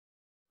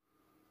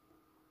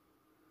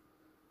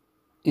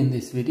In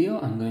this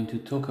video, I'm going to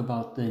talk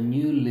about the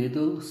new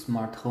Lidl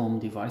smart home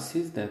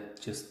devices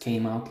that just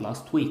came out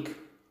last week.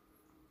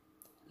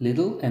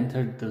 Lidl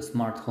entered the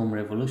smart home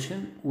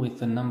revolution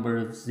with a number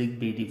of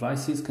Zigbee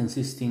devices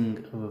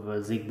consisting of a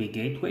Zigbee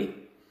gateway,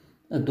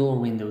 a door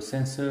window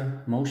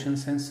sensor, motion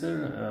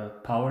sensor,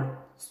 a power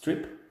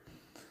strip,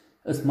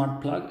 a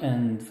smart plug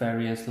and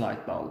various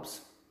light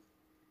bulbs.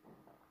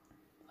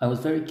 I was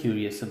very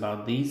curious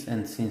about these,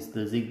 and since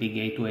the Zigbee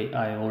gateway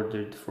I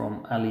ordered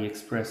from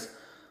AliExpress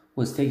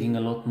was taking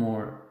a lot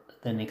more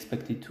than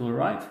expected to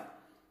arrive,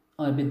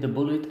 I bit the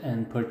bullet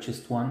and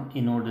purchased one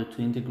in order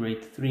to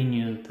integrate 3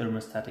 new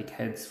thermostatic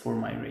heads for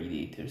my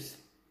radiators.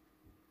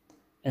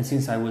 And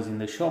since I was in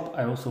the shop,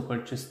 I also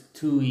purchased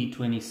 2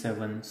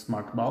 E27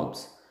 smart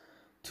bulbs,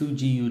 2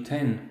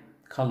 GU10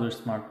 color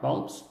smart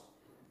bulbs,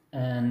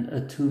 and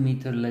a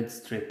 2-meter LED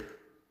strip,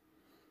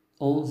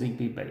 all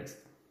Zigbee based.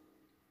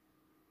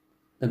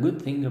 The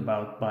good thing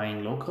about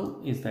buying local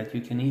is that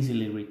you can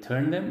easily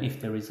return them if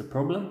there is a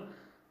problem,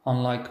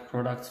 unlike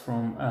products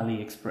from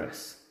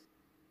AliExpress.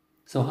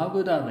 So how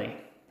good are they?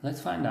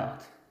 Let's find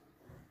out.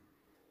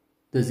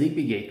 The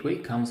Zigbee gateway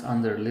comes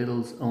under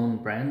Lidl's own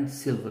brand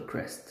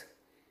SilverCrest.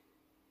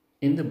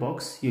 In the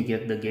box you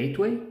get the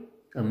gateway,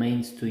 a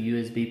mains to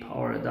USB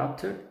power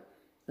adapter,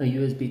 a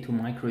USB to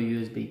micro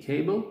USB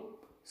cable,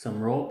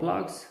 some raw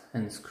plugs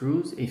and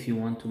screws if you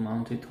want to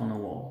mount it on a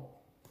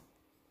wall.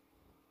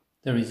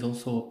 There is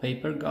also a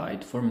paper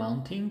guide for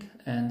mounting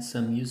and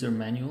some user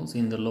manuals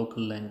in the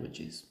local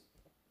languages.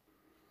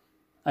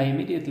 I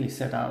immediately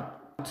set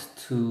out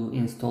to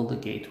install the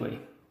gateway.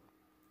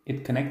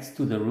 It connects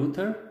to the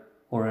router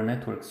or a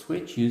network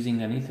switch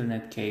using an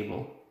Ethernet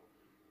cable.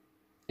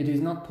 It is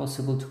not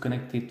possible to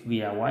connect it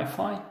via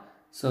Wi-Fi,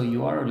 so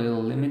you are a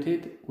little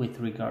limited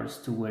with regards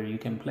to where you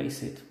can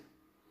place it.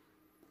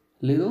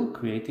 Lidl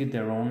created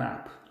their own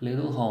app,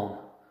 Lidl Home,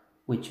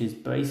 which is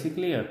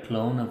basically a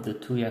clone of the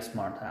Tuya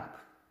smart app.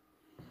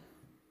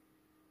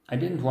 I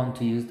didn't want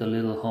to use the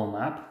Lidl Home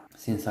app.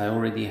 Since I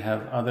already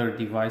have other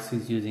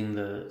devices using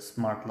the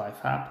Smart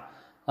Life app,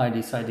 I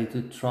decided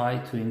to try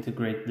to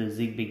integrate the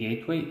Zigbee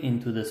gateway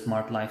into the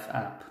Smart Life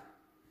app.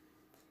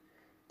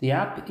 The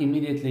app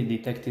immediately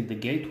detected the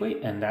gateway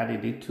and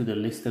added it to the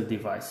list of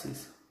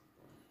devices.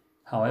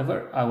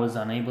 However, I was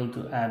unable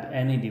to add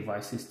any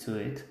devices to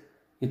it.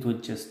 It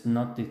would just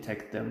not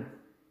detect them.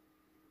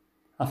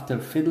 After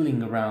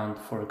fiddling around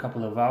for a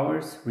couple of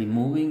hours,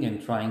 removing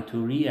and trying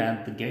to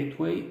re-add the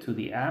gateway to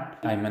the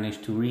app, I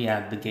managed to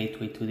re-add the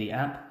gateway to the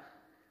app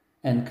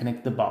and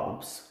connect the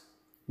bulbs.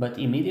 But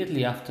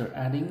immediately after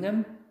adding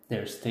them,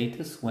 their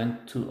status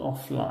went to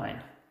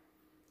offline.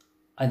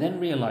 I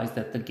then realized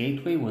that the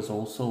gateway was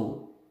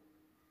also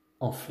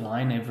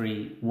offline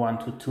every 1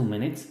 to 2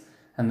 minutes,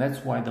 and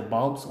that's why the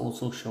bulbs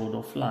also showed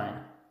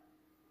offline.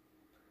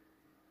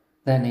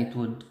 Then it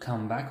would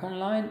come back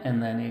online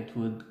and then it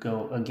would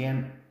go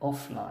again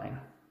offline.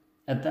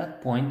 At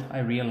that point I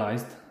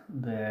realized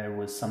there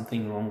was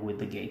something wrong with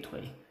the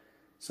gateway.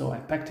 So I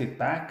packed it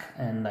back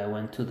and I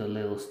went to the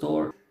Lidl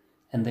store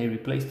and they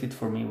replaced it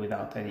for me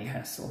without any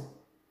hassle.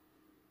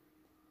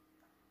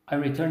 I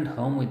returned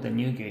home with the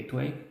new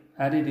gateway,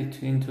 added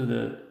it into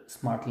the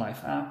Smart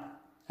Life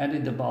app,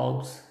 added the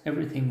bulbs.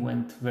 Everything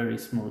went very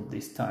smooth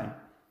this time.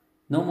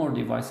 No more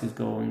devices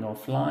going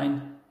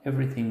offline,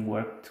 everything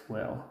worked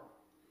well.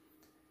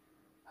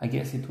 I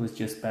guess it was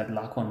just bad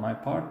luck on my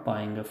part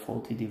buying a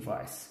faulty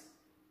device.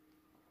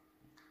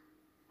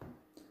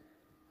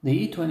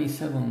 The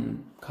E27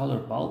 color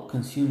bulb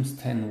consumes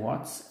 10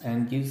 watts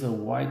and gives a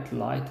white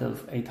light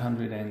of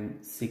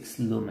 806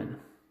 lumen.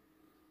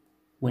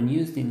 When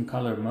used in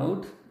color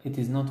mode, it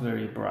is not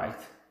very bright.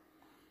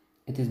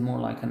 It is more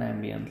like an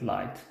ambient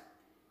light.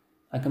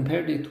 I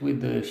compared it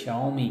with the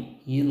Xiaomi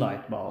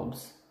E-light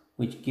bulbs,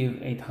 which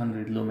give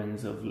 800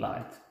 lumens of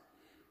light.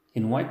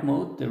 In white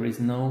mode there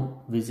is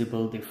no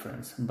visible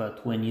difference,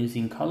 but when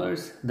using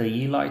colors, the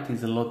E-light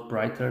is a lot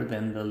brighter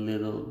than the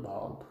Lidl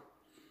bulb.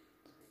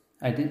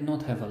 I did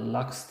not have a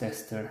lux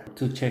tester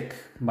to check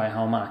by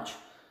how much,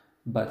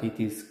 but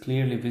it is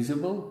clearly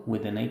visible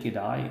with the naked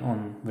eye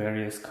on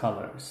various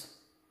colors.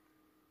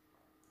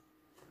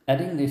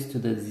 Adding this to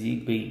the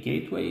Zigbee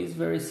gateway is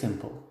very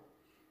simple.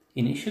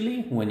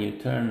 Initially, when you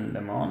turn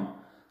them on,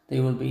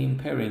 they will be in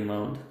pairing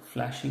mode,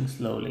 flashing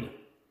slowly.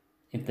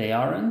 If they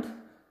aren't,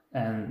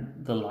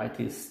 and the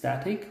light is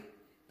static,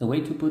 the way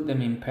to put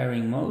them in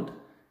pairing mode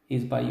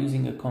is by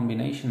using a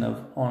combination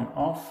of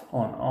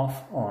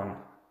on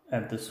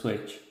at the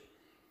switch.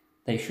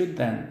 They should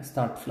then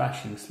start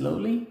flashing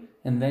slowly,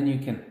 and then you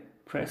can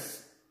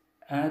press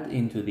add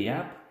into the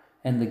app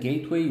and the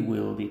gateway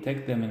will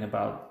detect them in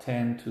about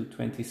 10 to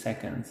 20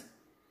 seconds.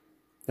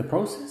 The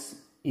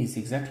process is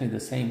exactly the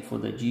same for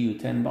the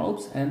GU10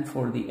 bulbs and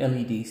for the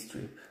LED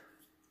strip.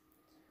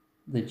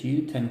 The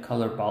GU10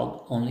 color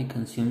bulb only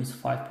consumes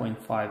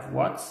 5.5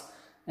 watts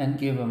and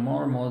gives a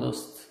more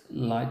modest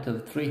light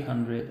of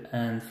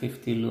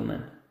 350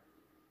 lumen.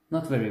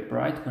 Not very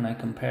bright when I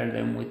compare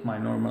them with my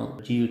normal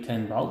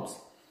GU10 bulbs,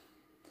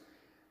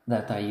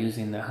 that I use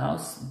in the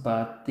house,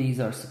 but these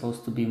are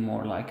supposed to be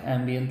more like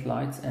ambient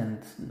lights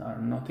and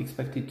are not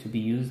expected to be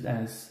used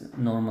as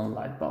normal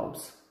light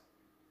bulbs.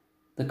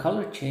 The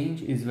color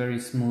change is very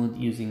smooth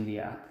using the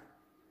app.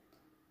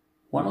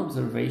 One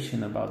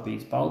observation about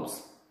these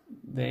bulbs: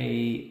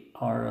 they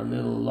are a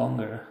little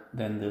longer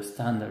than the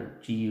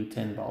standard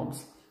GU10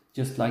 bulbs,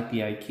 just like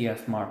the IKEA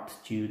Smart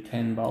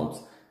GU10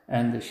 bulbs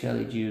and the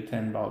Shelly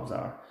GU10 bulbs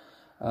are.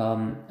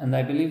 And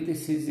I believe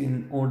this is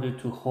in order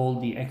to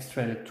hold the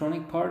extra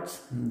electronic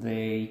parts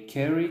they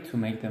carry to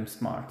make them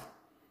smart.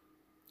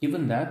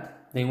 Given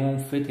that they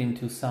won't fit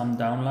into some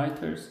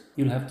downlighters,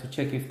 you'll have to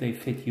check if they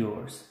fit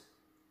yours.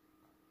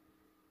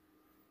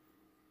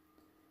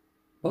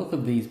 Both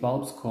of these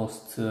bulbs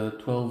cost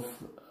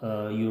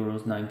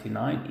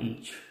 €12.99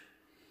 each.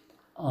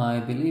 I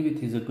believe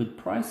it is a good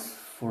price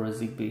for a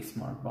Zigbee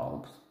smart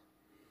bulb.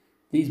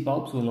 These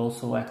bulbs will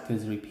also act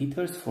as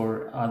repeaters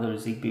for other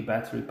Zigbee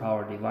battery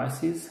powered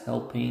devices,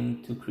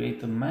 helping to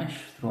create a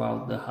mesh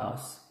throughout the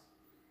house.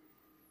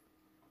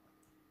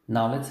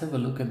 Now let's have a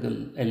look at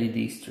the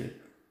LED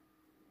strip.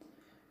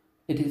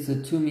 It is a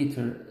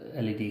 2-meter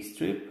LED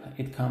strip.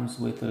 It comes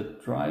with a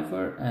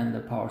driver and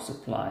a power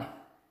supply.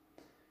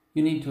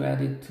 You need to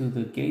add it to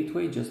the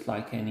gateway just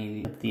like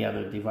any of the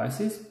other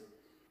devices.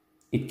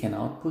 It can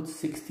output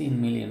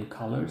 16 million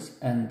colors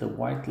and the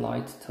white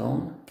light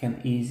tone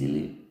can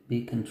easily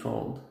be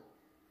controlled.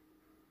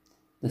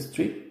 The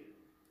strip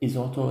is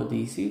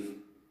auto-adhesive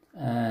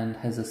and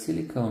has a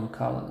silicone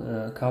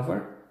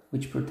cover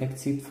which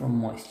protects it from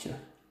moisture.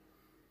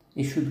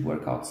 It should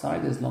work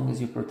outside as long as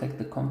you protect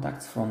the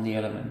contacts from the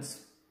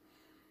elements.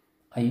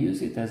 I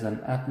use it as an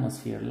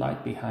atmosphere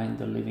light behind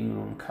the living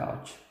room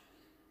couch.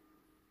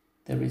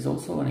 There is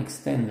also an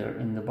extender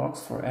in the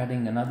box for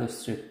adding another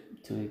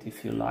strip to it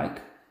if you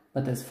like,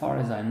 but as far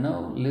as I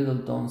know,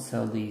 Lidl don't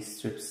sell these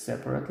strips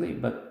separately,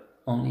 but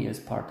only as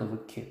part of a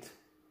kit.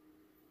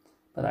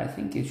 But I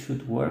think it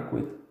should work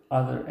with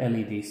other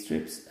LED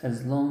strips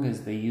as long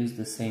as they use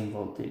the same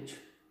voltage.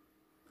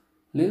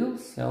 Lidl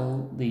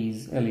sell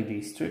these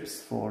LED strips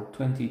for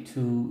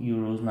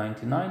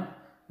 €22.99,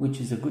 which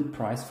is a good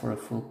price for a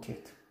full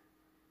kit.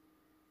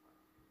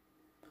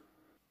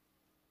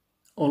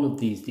 All of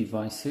these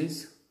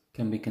devices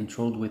can be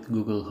controlled with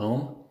Google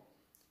Home.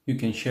 You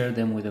can share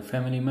them with a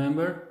family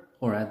member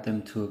or add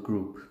them to a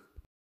group.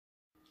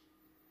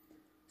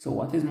 So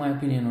what is my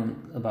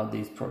opinion about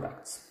these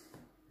products?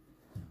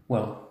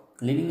 Well,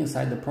 leaving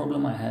aside the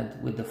problem I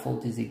had with the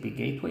faulty Zigbee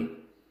gateway,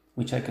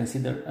 which I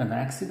consider an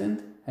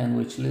accident and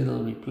which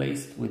Lidl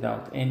replaced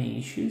without any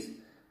issues,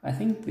 I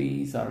think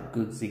these are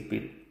good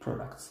Zigbee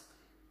products.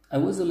 I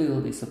was a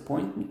little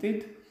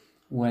disappointed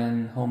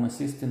when Home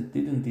Assistant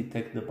didn't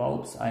detect the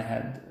bulbs I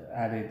had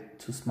added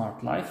to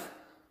Smart Life,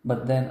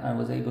 but then I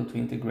was able to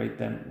integrate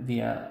them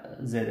via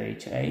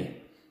ZHA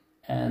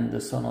and the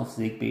Sonos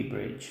Zigbee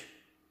bridge.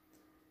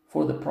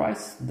 For the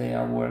price, they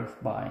are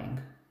worth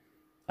buying.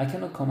 I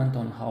cannot comment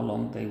on how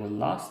long they will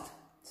last,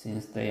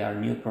 since they are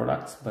new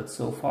products, but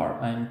so far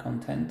I am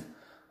content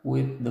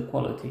with the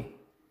quality.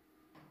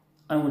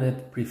 I would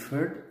have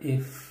preferred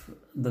if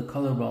the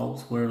color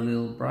bulbs were a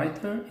little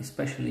brighter,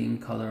 especially in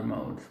color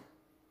mode.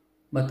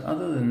 But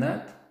other than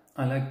that,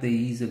 I like the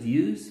ease of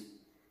use,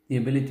 the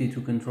ability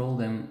to control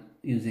them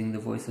using the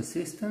voice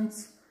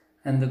assistants,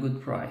 and the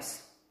good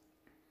price.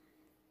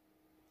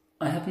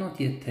 I have not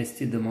yet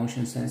tested the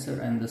motion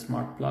sensor and the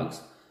smart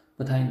plugs,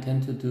 but I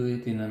intend to do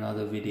it in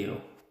another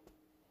video.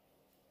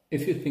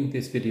 If you think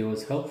this video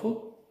was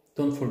helpful,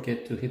 don't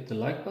forget to hit the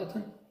like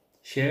button,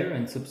 share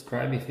and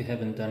subscribe if you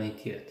haven't done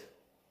it yet.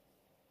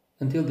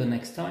 Until the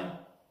next time,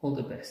 all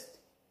the best.